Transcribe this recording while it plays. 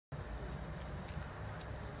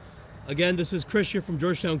Again, this is Chris here from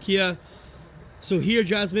Georgetown Kia. So here,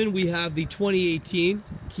 Jasmine, we have the 2018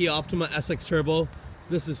 Kia Optima SX Turbo.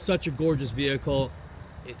 This is such a gorgeous vehicle.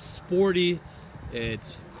 It's sporty,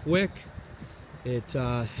 it's quick, it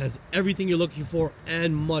has everything you're looking for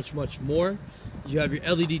and much, much more. You have your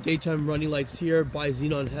LED daytime running lights here,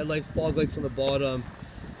 bi-xenon headlights, fog lights on the bottom.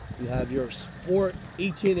 You have your sport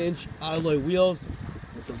 18-inch alloy wheels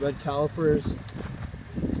with the red calipers.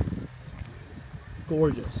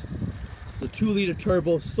 Gorgeous. It's a 2-liter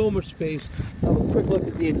turbo, so much space. Have a quick look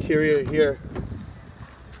at the interior here.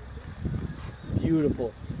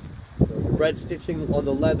 Beautiful. Red stitching on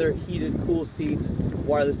the leather, heated cool seats,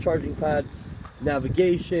 wireless charging pad,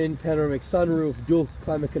 navigation, panoramic sunroof, dual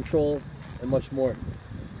climate control, and much more.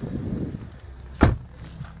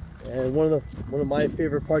 And one of my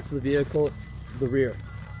favorite parts of the vehicle, the rear.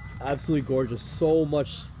 Absolutely gorgeous. So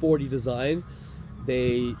much sporty design.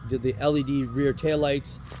 They did the LED rear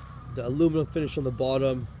taillights, the aluminum finish on the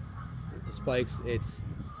bottom, the spikes. It's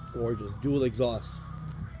gorgeous. Dual exhaust.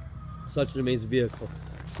 Such an amazing vehicle.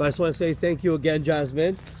 So I just want to say thank you again,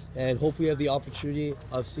 Jasmine, and hope we have the opportunity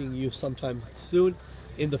of seeing you sometime soon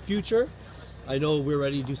in the future. I know we're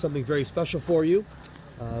ready to do something very special for you,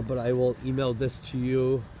 but I will email this to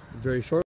you very shortly.